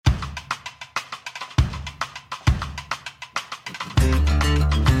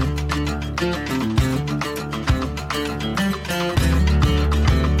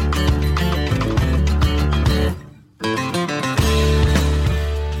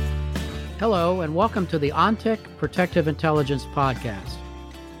Hello, and welcome to the ONTIC Protective Intelligence Podcast.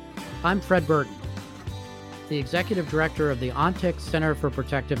 I'm Fred Burton, the Executive Director of the ONTIC Center for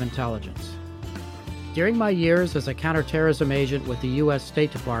Protective Intelligence. During my years as a counterterrorism agent with the U.S.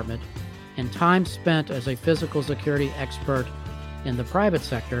 State Department and time spent as a physical security expert in the private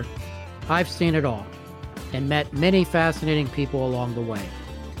sector, I've seen it all and met many fascinating people along the way.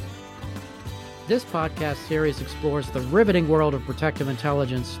 This podcast series explores the riveting world of protective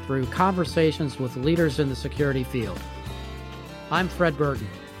intelligence through conversations with leaders in the security field. I'm Fred Burton,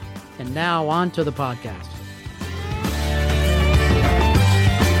 and now on to the podcast.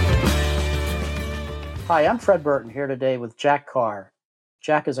 Hi, I'm Fred Burton here today with Jack Carr.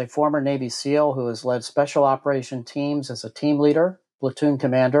 Jack is a former Navy SEAL who has led special operation teams as a team leader, platoon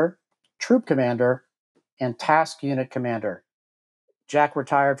commander, troop commander, and task unit commander. Jack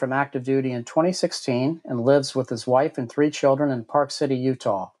retired from active duty in 2016 and lives with his wife and 3 children in Park City,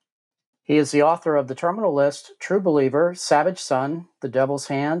 Utah. He is the author of The Terminal List, True Believer, Savage Son, The Devil's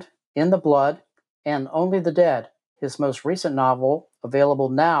Hand, In the Blood, and Only the Dead, his most recent novel, available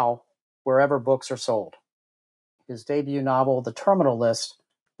now wherever books are sold. His debut novel, The Terminal List,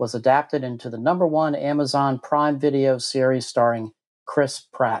 was adapted into the #1 Amazon Prime Video series starring Chris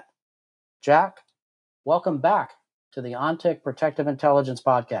Pratt. Jack, welcome back to the ONTIC Protective Intelligence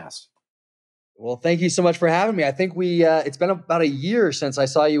Podcast. Well, thank you so much for having me. I think it's been about a year since I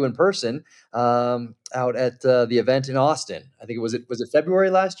saw you in person out at the event in Austin. I think was it February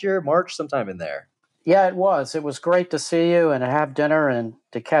last year, March, sometime in there. Yeah, it was. It was great to see you and to have dinner and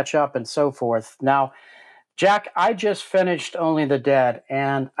to catch up and so forth. Now, Jack, I just finished Only the Dead,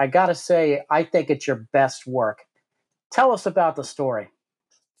 and I got to say, I think it's your best work. Tell us about the story.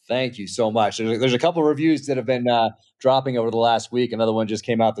 Thank you so much. There's a couple of reviews that have been dropping over the last week. Another one just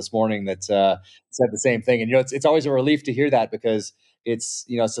came out this morning that said the same thing. And it's always a relief to hear that because it's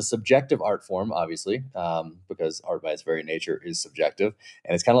a subjective art form, obviously, because art by its very nature is subjective.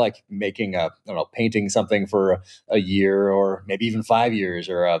 And it's kind of like making painting something for a year or maybe even 5 years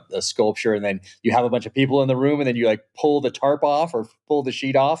or a sculpture. And then you have a bunch of people in the room and then you like pull the tarp off or pull the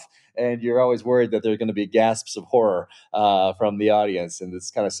sheet off. And you're always worried that there's going to be gasps of horror from the audience. And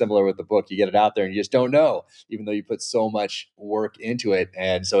it's kind of similar with the book. You get it out there and you just don't know, even though you put so much work into it.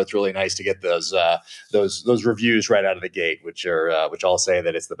 And so it's really nice to get those reviews right out of the gate, which all say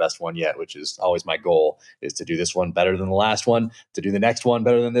that it's the best one yet, which is always my goal, is to do this one better than the last one, to do the next one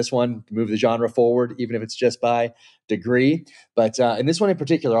better than this one, move the genre forward, even if it's just by degree. But in this one in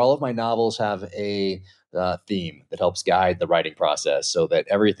particular, all of my novels have a theme that helps guide the writing process so that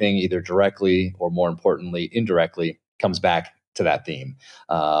everything either directly or more importantly, indirectly comes back to that theme.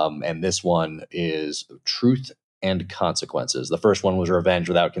 And this one is truth and consequences. The first one was Revenge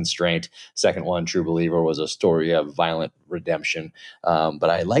Without Constraint. Second one, True Believer, was a story of violent redemption. But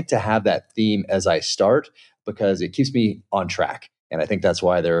I like to have that theme as I start because it keeps me on track. And I think that's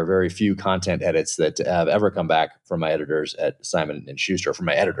why there are very few content edits that have ever come back from my editors at Simon & Schuster, from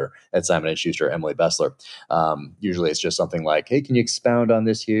my editor at Simon & Schuster, Emily Bessler. Usually it's just something like, hey, can you expound on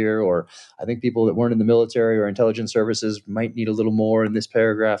this here? Or I think people that weren't in the military or intelligence services might need a little more in this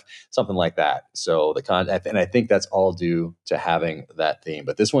paragraph, something like that. So and I think that's all due to having that theme.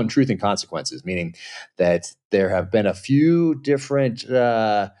 But this one, truth and consequences, meaning that there have been a few different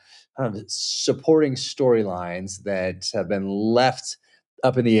supporting storylines that have been left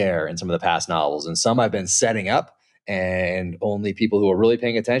up in the air in some of the past novels. And some I've been setting up and only people who are really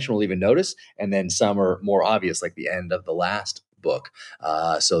paying attention will even notice. And then some are more obvious, like the end of the last book.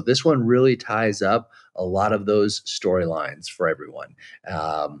 So this one really ties up a lot of those storylines for everyone.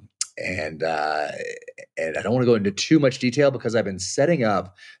 And I don't want to go into too much detail because I've been setting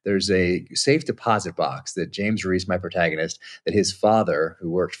up, there's a safe deposit box that James Reese, my protagonist, that his father, who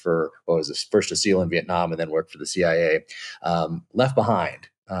worked for, was first a SEAL in Vietnam and then worked for the CIA, left behind.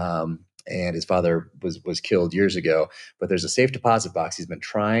 And his father was killed years ago. But there's a safe deposit box he's been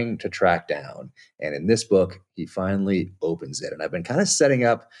trying to track down. And in this book, he finally opens it. And I've been kind of setting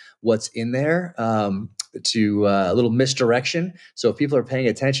up what's in there to a little misdirection. So if people are paying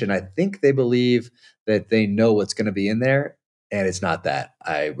attention, I think they believe that they know what's going to be in there. And it's not that.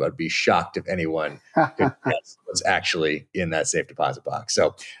 I would be shocked if anyone could guess what's actually in that safe deposit box.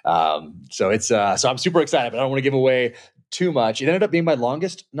 So I'm super excited, but I don't want to give away too much. It ended up being my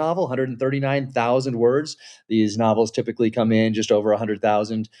longest novel, 139,000 words. These novels typically come in just over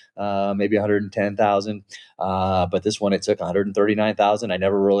 100,000, maybe 110,000. But this one, it took 139,000. I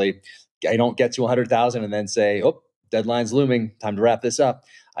don't get to 100,000 and then say, oh, deadline's looming, time to wrap this up.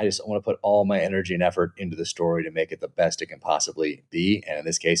 I just want to put all my energy and effort into the story to make it the best it can possibly be. And in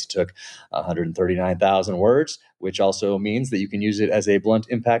this case, it took 139,000 words, which also means that you can use it as a blunt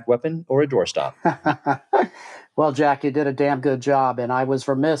impact weapon or a doorstop. Well, Jack, you did a damn good job, and I was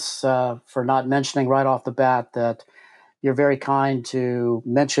remiss for not mentioning right off the bat that you're very kind to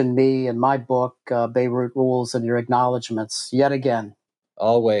mention me and my book, Beirut Rules, and your acknowledgments yet again.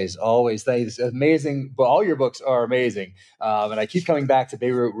 Always, always. Thanks. Amazing. But all your books are amazing. And I keep coming back to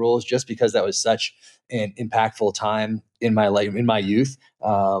Beirut Rules just because that was such an impactful time in my life, in my youth.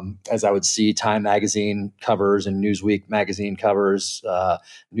 As I would see Time magazine covers and Newsweek magazine covers,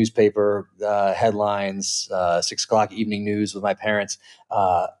 newspaper headlines, 6 o'clock evening news with my parents.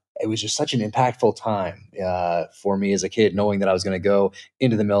 It was just such an impactful time for me as a kid, knowing that I was going to go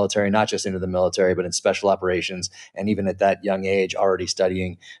into the military, not just into the military, but in special operations. And even at that young age, already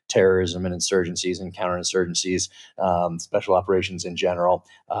studying terrorism and insurgencies and counterinsurgencies, special operations in general,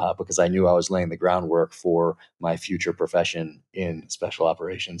 because I knew I was laying the groundwork for my future profession in special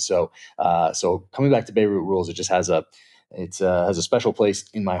operations. So coming back to Beirut Rules, it just has a special place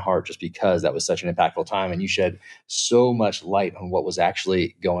in my heart just because that was such an impactful time, and you shed so much light on what was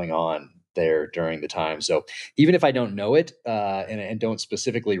actually going on there during the time. So even if I don't know it and don't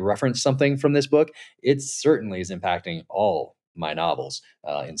specifically reference something from this book, it certainly is impacting all my novels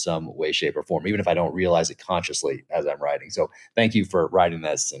in some way, shape, or form, even if I don't realize it consciously as I'm writing. So thank you for writing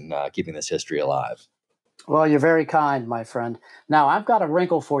this and keeping this history alive. Well, you're very kind, my friend. Now, I've got a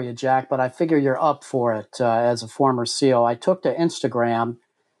wrinkle for you, Jack, but I figure you're up for it as a former SEAL. I took to Instagram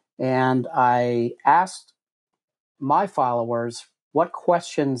and I asked my followers what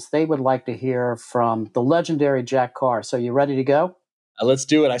questions they would like to hear from the legendary Jack Carr. So, you ready to go? Let's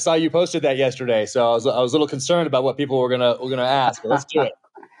do it. I saw you posted that yesterday, so I was a little concerned about what people were gonna ask. But let's do it.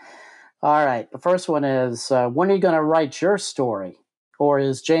 All right. The first one is when are you going to write your story? Or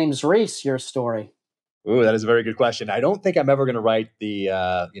is James Reese your story? Ooh, that is a very good question. I don't think I'm ever going to write the,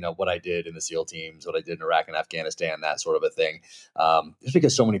 what I did in the SEAL teams, what I did in Iraq and Afghanistan, that sort of a thing. Just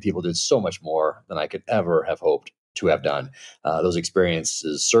because so many people did so much more than I could ever have hoped to have done. Those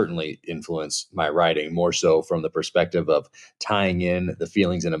experiences certainly influence my writing more so from the perspective of tying in the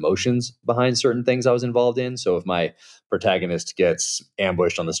feelings and emotions behind certain things I was involved in. So if my protagonist gets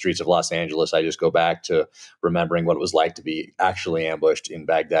ambushed on the streets of Los Angeles, I just go back to remembering what it was like to be actually ambushed in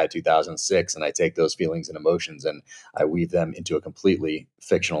Baghdad 2006. And I take those feelings and emotions and I weave them into a completely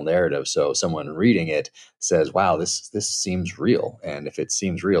fictional narrative. So someone reading it says, wow, this seems real. And if it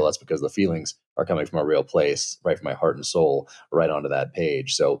seems real, that's because the feelings are coming from a real place, right from my heart and soul, right onto that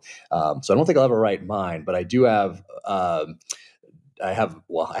page. So I don't think I'll ever write mine, but I do have I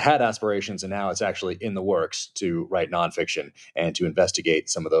had aspirations, and now it's actually in the works to write nonfiction and to investigate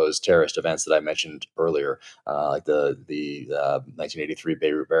some of those terrorist events that I mentioned earlier, like the 1983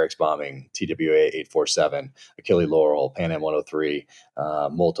 Beirut barracks bombing, TWA 847, Achille Laurel, Pan Am 103,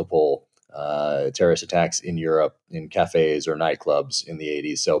 multiple terrorist attacks in Europe in cafes or nightclubs in the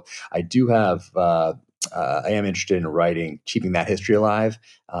 80s. So I do have. I am interested in writing, keeping that history alive,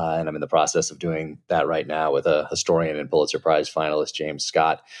 and I'm in the process of doing that right now with a historian and Pulitzer Prize finalist, James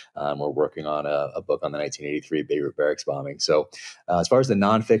Scott. We're working on a book on the 1983 Beirut barracks bombing. So, as far as the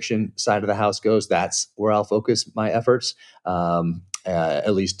nonfiction side of the house goes, that's where I'll focus my efforts.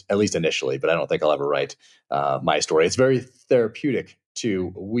 At least initially, but I don't think I'll ever write my story. It's very therapeutic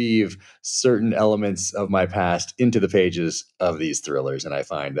to weave certain elements of my past into the pages of these thrillers, and I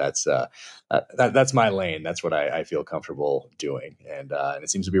find that's my lane. That's what I feel comfortable doing, and it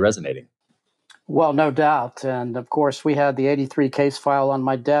seems to be resonating. Well, no doubt. And of course, we had the 83 case file on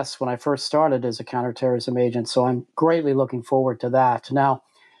my desk when I first started as a counterterrorism agent. So I'm greatly looking forward to that. Now,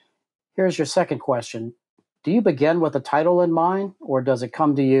 here's your second question. Do you begin with a title in mind, or does it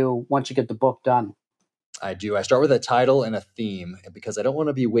come to you once you get the book done? I do. I start with a title and a theme because I don't want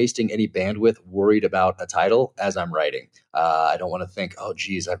to be wasting any bandwidth worried about a title as I'm writing. I don't want to think, oh,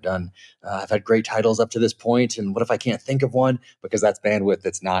 geez, I've had great titles up to this point, and what if I can't think of one? Because that's bandwidth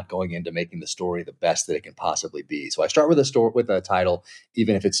that's not going into making the story the best that it can possibly be. So I start with a title,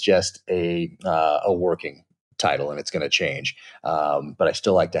 even if it's just a working title and it's going to change. But I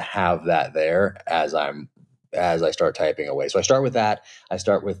still like to have that there as I start typing away. So I start with that. I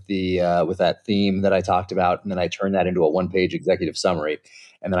start with that theme that I talked about, and then I turn that into a one-page executive summary,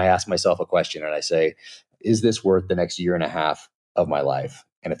 and then I ask myself a question, and I say, "Is this worth the next year and a half of my life?"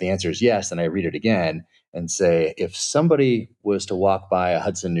 And if the answer is yes, then I read it again and say, if somebody was to walk by a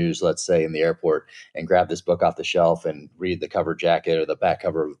Hudson News, let's say in the airport, and grab this book off the shelf and read the cover jacket or the back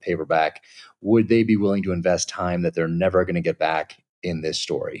cover of a paperback, would they be willing to invest time that they're never going to get back in this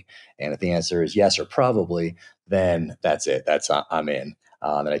story? And if the answer is yes or probably, then that's it. I'm in.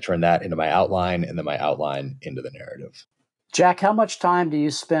 And I turn that into my outline, and then my outline into the narrative. Jack, how much time do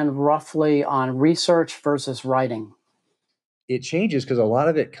you spend roughly on research versus writing? It changes because a lot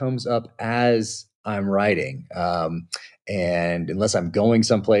of it comes up as I'm writing. And unless I'm going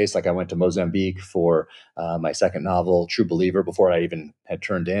someplace, like I went to Mozambique for my second novel, True Believer, before I even had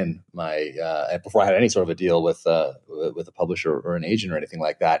turned in before I had any sort of a deal with a publisher or an agent or anything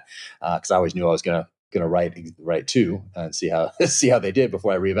like that, because I always knew I was gonna write too and see how see how they did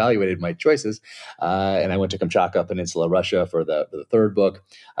before I reevaluated my choices. And I went to Kamchatka Peninsula, Russia, for the third book.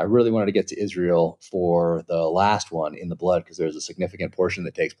 I really wanted to get to Israel for the last one, In the Blood, because there's a significant portion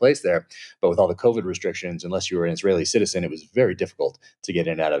that takes place there. But with all the COVID restrictions, unless you were an Israeli citizen, it was very difficult to get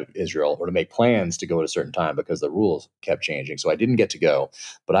in and out of Israel or to make plans to go at a certain time because the rules kept changing. So I didn't get to go,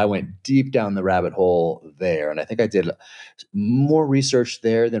 but I went deep down the rabbit hole there. And I think I did more research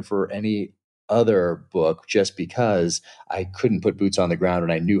there than for any other book, just because I couldn't put boots on the ground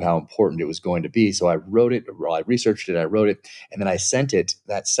and I knew how important it was going to be. So I wrote it, I researched it, I wrote it, and then I sent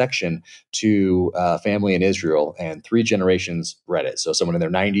that section to a family in Israel, and 3 generations read it. So someone in their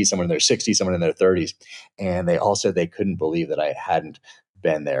 90s, someone in their 60s, someone in their 30s, and they all said they couldn't believe that I hadn't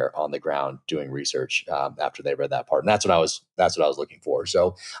been there on the ground doing research after they read that part. And that's what I was looking for.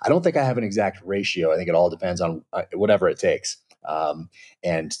 So I don't think I have an exact ratio. I think it all depends on whatever it takes.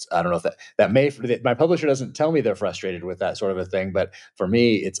 And I don't know if my publisher doesn't tell me they're frustrated with that sort of a thing, but for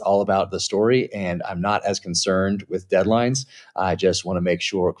me, it's all about the story, and I'm not as concerned with deadlines. I just want to make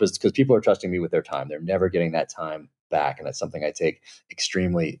sure, because people are trusting me with their time. They're never getting that time back, and that's something I take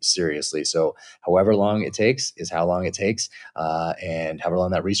extremely seriously. So however long it takes is how long it takes, and however long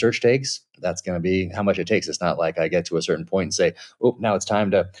that research takes, that's going to be how much it takes. It's not like I get to a certain point and say, oh, now it's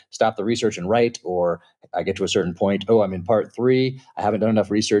time to stop the research and write, or I get to a certain point, oh, I'm in part 3, I haven't done enough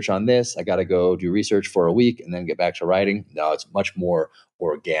research on this, I got to go do research for a week and then get back to writing. No, it's much more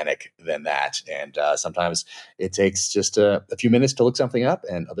organic than that. And sometimes it takes just a few minutes to look something up,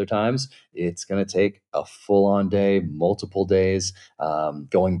 and other times it's going to take a full-on day, multiple days,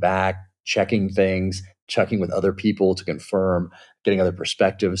 going back, checking things, checking with other people to confirm, getting other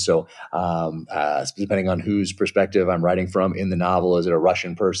perspectives. So depending on whose perspective I'm writing from in the novel, is it a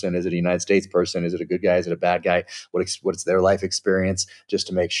Russian person? Is it a United States person? Is it a good guy? Is it a bad guy? What's their life experience, just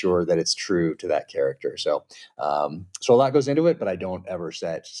to make sure that it's true to that character. So a lot goes into it, but I don't ever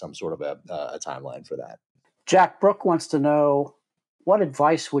set some sort of a timeline for that. Jack, Brooke wants to know, what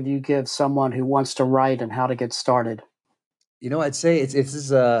advice would you give someone who wants to write and how to get started? I'd say it's this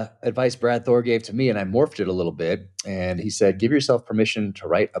is advice Brad Thor gave to me, and I morphed it a little bit. And he said, give yourself permission to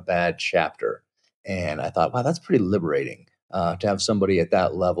write a bad chapter. And I thought, wow, that's pretty liberating to have somebody at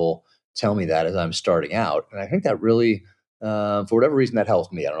that level tell me that as I'm starting out. And I think that really, for whatever reason, that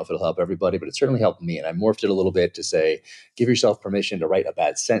helped me. I don't know if it'll help everybody, but it certainly helped me. And I morphed it a little bit to say, give yourself permission to write a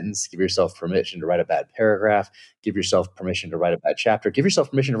bad sentence, give yourself permission to write a bad paragraph, give yourself permission to write a bad chapter, give yourself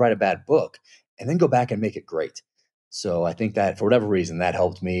permission to write a bad book, and then go back and make it great. So I think that for whatever reason, that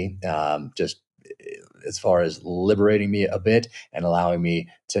helped me just as far as liberating me a bit and allowing me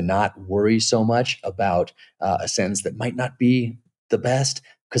to not worry so much about a sentence that might not be the best,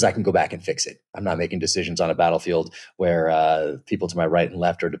 because I can go back and fix it. I'm not making decisions on a battlefield where people to my right and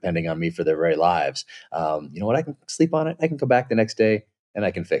left are depending on me for their very lives. You know what? I can sleep on it. I can come back the next day and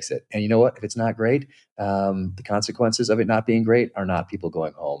I can fix it. And you know what? If it's not great, the consequences of it not being great are not people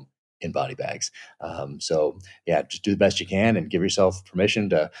going home in body bags. So yeah, just do the best you can and give yourself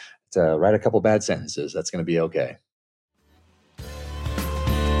permission to write a couple bad sentences. That's going to be okay.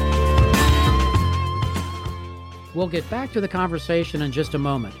 We'll get back to the conversation in just a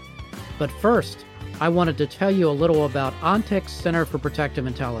moment. But first, I wanted to tell you a little about ONTIC's Center for Protective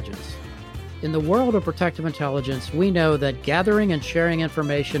Intelligence. In the world of protective intelligence, we know that gathering and sharing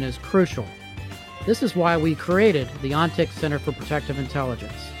information is crucial. This is why we created the ONTIC Center for Protective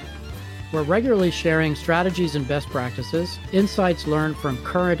Intelligence. We're regularly sharing strategies and best practices, insights learned from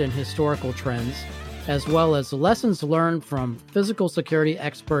current and historical trends, as well as lessons learned from physical security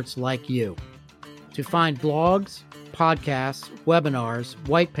experts like you. To find blogs, podcasts, webinars,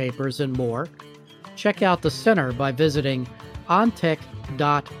 white papers, and more, check out the center by visiting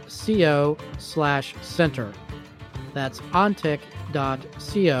ontic.co/center. That's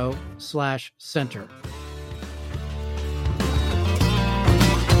ontic.co/center.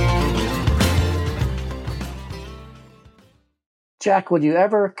 Jack, would you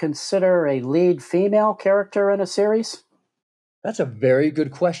ever consider a lead female character in a series? That's a very good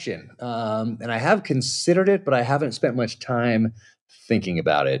question. And I have considered it, but I haven't spent much time thinking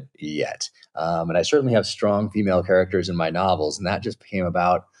about it yet. And I certainly have strong female characters in my novels, and that just came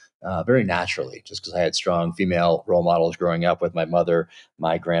about very naturally, just because I had strong female role models growing up with my mother,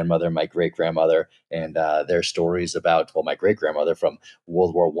 my grandmother, my great grandmother, and their stories about, well, my great grandmother from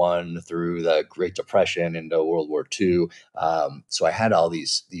World War One through the Great Depression into World War Two. So I had all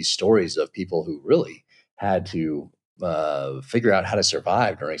these stories of people who really had to figure out how to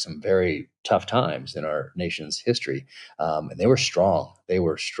survive during some very tough times in our nation's history. And they were strong. They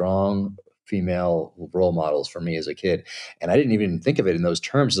were strong female role models for me as a kid. And I didn't even think of it in those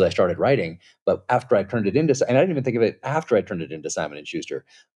terms as I started writing. But after I turned it into, and I didn't even think of it after I turned it into Simon and Schuster.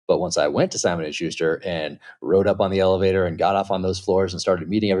 But once I went to Simon and Schuster and rode up on the elevator and got off on those floors and started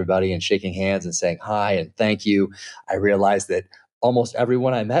meeting everybody and shaking hands and saying hi and thank you, I realized that almost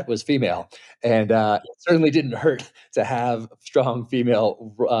everyone I met was female. And it certainly didn't hurt to have strong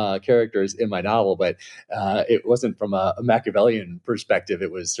female characters in my novel, but it wasn't from a Machiavellian perspective.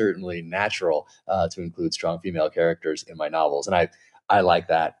 It was certainly natural to include strong female characters in my novels, and I like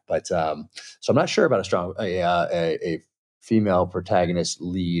that. But so I'm not sure about a female protagonist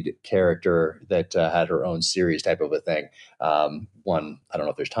lead character that had her own series type of a thing. One, I don't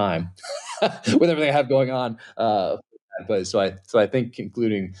know if there's time with everything I have going on. But so I think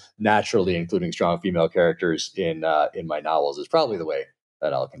including strong female characters in my novels is probably the way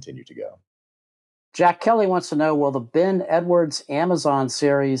that I'll continue to go. Jack Kelly wants to know, will the Ben Edwards Amazon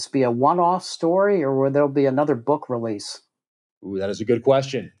series be a one-off story, or will there be another book release? Ooh, that is a good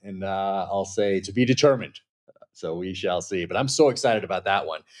question, and I'll say to be determined. So we shall see. But I'm so excited about that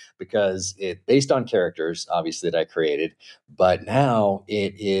one because it's based on characters, obviously, that I created. But now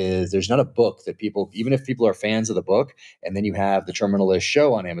it is, there's not a book that people, even if people are fans of the book, and then you have the Terminalist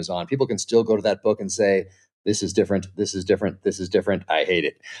show on Amazon, people can still go to that book and say, this is different, this is different, this is different. I hate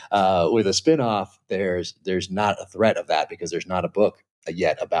it. With a spinoff, there's not a threat of that because there's not a book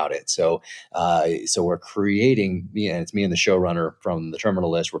yet about it. So we're creating, and it's me and the showrunner from the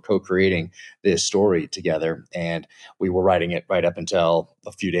Terminalist. We're co-creating this story together, and we were writing it right up until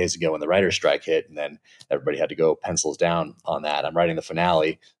a few days ago when the writer's strike hit, and then everybody had to go pencils down on that. I'm writing the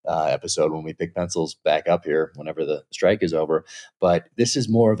finale episode when we pick pencils back up here whenever the strike is over. But this is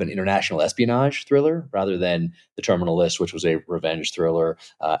more of an international espionage thriller rather than the Terminalist, which was a revenge thriller,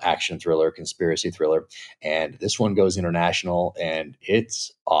 action thriller, conspiracy thriller. And this one goes international, and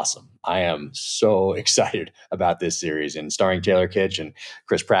it's awesome. I am so excited about this series, and starring Taylor Kitsch, and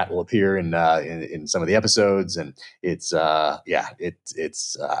Chris Pratt will appear in some of the episodes, and it's I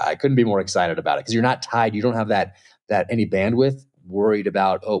couldn't be more excited about it because you're not tied. You don't have that any bandwidth worried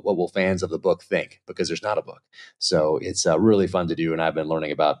about, oh, what will fans of the book think, because there's not a book. So it's really fun to do, and I've been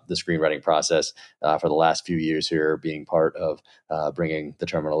learning about the screenwriting process for the last few years here, being part of bringing the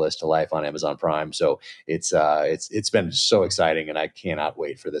Terminalist to life on Amazon Prime. So it's been so exciting, and I cannot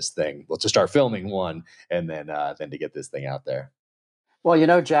wait for this thing, well, to start filming one, and then to get this thing out there.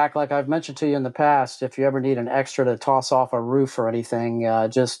 Well, Jack, like I've mentioned to you in the past, if you ever need an extra to toss off a roof or anything,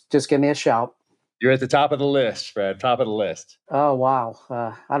 just give me a shout. You're at the top of the list, Fred. Top of the list. Oh, wow.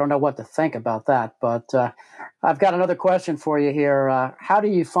 I don't know what to think about that, but I've got another question for you here. How do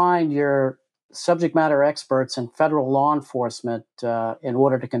you find your subject matter experts in federal law enforcement in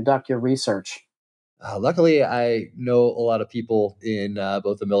order to conduct your research? Luckily, I know a lot of people in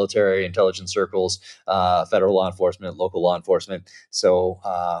both the military, intelligence circles, federal law enforcement, local law enforcement. So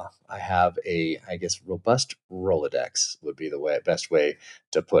I have I guess, robust Rolodex would be the best way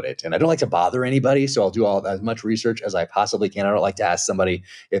to put it. And I don't like to bother anybody, so I'll do as much research as I possibly can. I don't like to ask somebody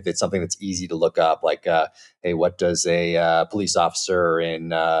if it's something that's easy to look up, like, hey, what does a police officer in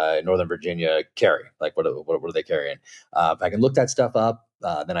Northern Virginia carry? Like, what are they carrying? If I can look that stuff up,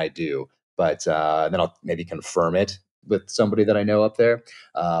 then I do. But then I'll maybe confirm it with somebody that I know up there.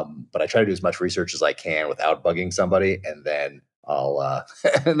 But I try to do as much research as I can without bugging somebody, and then I'll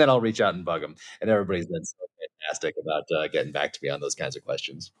and then I'll reach out and bug them. And everybody's been so fantastic about getting back to me on those kinds of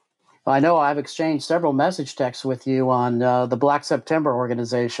questions. I know I've exchanged several message texts with you on the Black September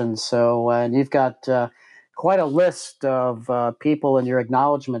organization. So, and you've got quite a list of people in your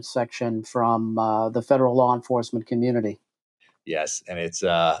acknowledgement section from the federal law enforcement community. Yes, and it's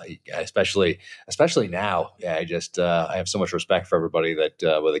especially now. Yeah, I have so much respect for everybody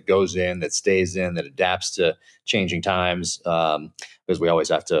that whether it goes in, that stays in, that adapts to changing times, because we always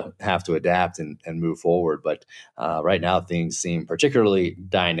have to adapt and move forward. But right now, things seem particularly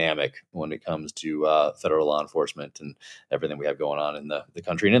dynamic when it comes to federal law enforcement and everything we have going on in the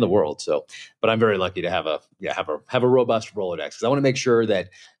country and in the world. So, but I'm very lucky to have a robust Rolodex, because I want to make sure that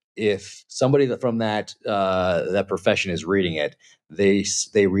if somebody from that profession is reading it, they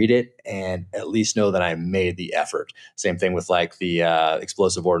read it and at least know that I made the effort. Same thing with like the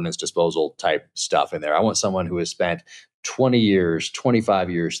explosive ordnance disposal type stuff in there. I want someone who has spent 20 years, 25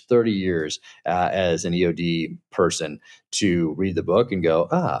 years, 30 years as an EOD person to read the book and go,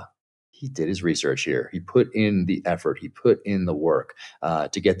 he did his research here. He put in the effort. He put in the work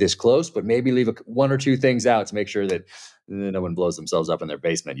to get this close, but maybe leave one or two things out to make sure that no one blows themselves up in their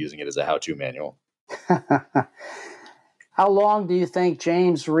basement using it as a how-to manual. How long do you think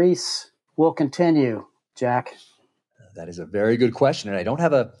James Reese will continue, Jack? That is a very good question, and I don't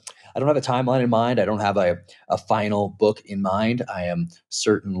have a timeline in mind. I don't have a final book in mind. I am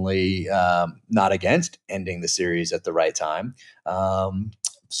certainly not against ending the series at the right time.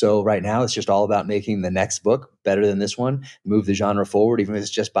 So right now, it's just all about making the next book better than this one, move the genre forward, even if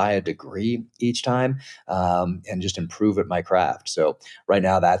it's just by a degree each time, and just improve at my craft. So right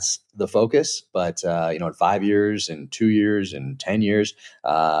now, that's the focus. But in 5 years, and 2 years, and 10 years,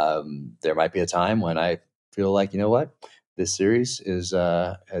 there might be a time when I feel like, you know what, this series is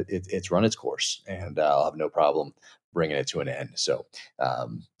it's run its course, and I'll have no problem bringing it to an end. So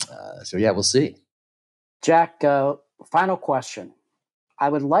yeah, we'll see. Jack, final question. I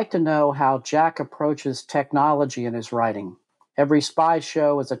would like to know how Jack approaches technology in his writing. Every spy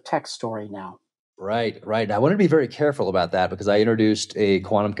show is a tech story now. Right. I wanted to be very careful about that because I introduced a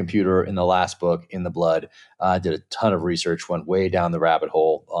quantum computer in the last book, In the Blood. I did a ton of research, went way down the rabbit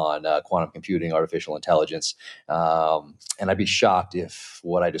hole on quantum computing, artificial intelligence. And I'd be shocked if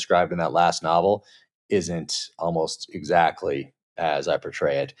what I described in that last novel isn't almost exactly as I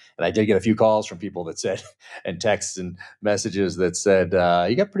portray it. And I did get a few calls from people that said, and texts and messages that said,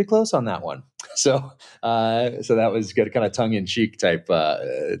 you got pretty close on that one. So that was good, kind of tongue-in-cheek type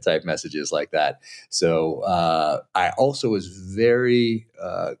messages like that. So I also was very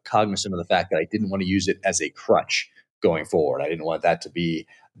cognizant of the fact that I didn't want to use it as a crutch going forward. I didn't want that to be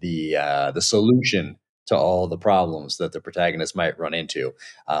the solution to all the problems that the protagonist might run into.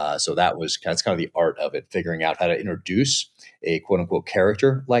 So that's kind of the art of it, figuring out how to introduce a quote unquote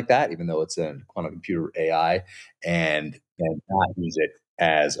character like that, even though it's a quantum computer AI, and not use it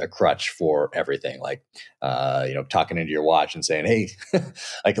as a crutch for everything, like talking into your watch and saying, "Hey,"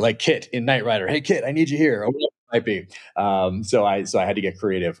 like Kit in Knight Rider, "Hey Kit, I need you here," or whatever it might be. So I had to get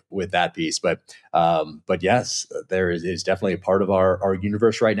creative with that piece, but yes, there is definitely a part of our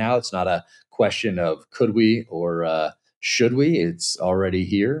universe right now. It's not a question of could we or should we. It's already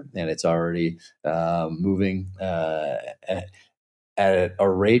here, and it's already moving at a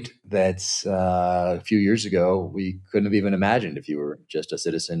rate that's a few years ago we couldn't have even imagined if you were just a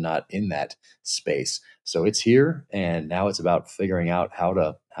citizen not in that space. So it's here, and now it's about figuring out how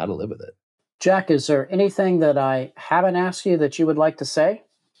to live with it. Jack, is there anything that I haven't asked you that you would like to say?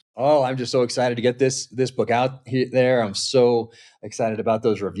 Oh, I'm just so excited to get this book out there. I'm so excited about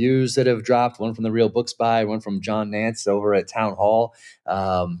those reviews that have dropped. One from the Real Book Spy, one from John Nance over at Town Hall.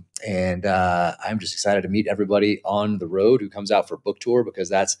 And I'm just excited to meet everybody on the road who comes out for book tour, because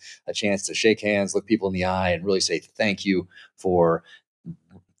that's a chance to shake hands, look people in the eye, and really say thank you for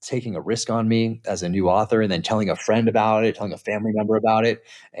taking a risk on me as a new author, and then telling a friend about it, telling a family member about it.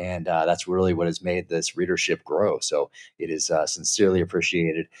 And that's really what has made this readership grow. So it is sincerely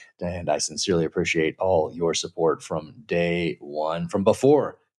appreciated. And I sincerely appreciate all your support from day one, from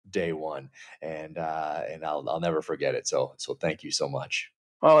before day one. And I'll never forget it. So thank you so much.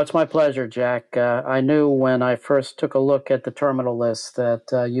 Oh, it's my pleasure, Jack. I knew when I first took a look at the terminal list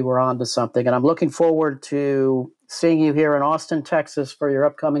that you were onto something, and I'm looking forward to seeing you here in Austin, Texas for your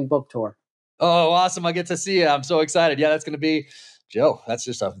upcoming book tour. Oh, awesome. I get to see you. I'm so excited. Yeah, that's going to be, Joe, that's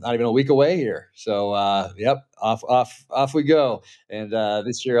just not even a week away here. So, yep, off we go. And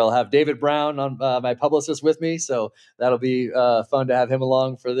this year I'll have David Brown on my publicist with me. So that'll be fun to have him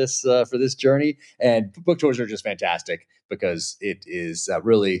along for this journey. And book tours are just fantastic because it is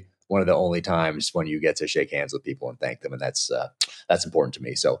really one of the only times when you get to shake hands with people and thank them. And that's important to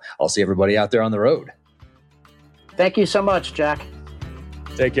me. So I'll see everybody out there on the road. Thank you so much, Jack.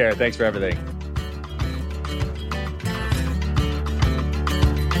 Take care. Thanks for everything.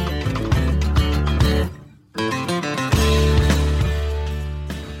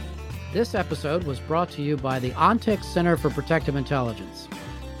 This episode was brought to you by the ONTEC Center for Protective Intelligence.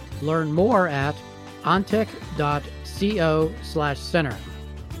 Learn more at ontec.co/center.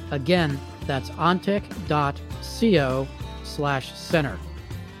 Again, that's ontec.co/center.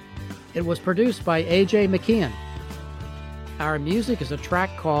 It was produced by A.J. McKeon. Our music is a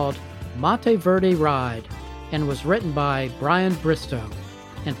track called Monteverde Ride and was written by Brian Bristow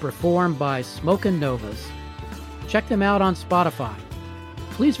and performed by Smokin' Novas. Check them out on Spotify.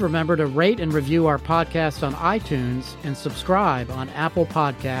 Please remember to rate and review our podcast on iTunes and subscribe on Apple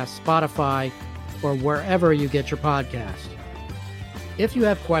Podcasts, Spotify, or wherever you get your podcast. If you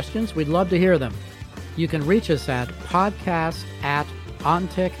have questions, we'd love to hear them. You can reach us at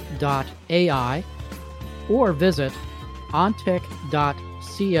podcast@ontic.ai or visit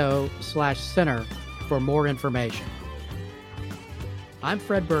ontic.co/center for more information. I'm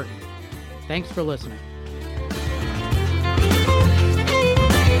Fred Burton. Thanks for listening.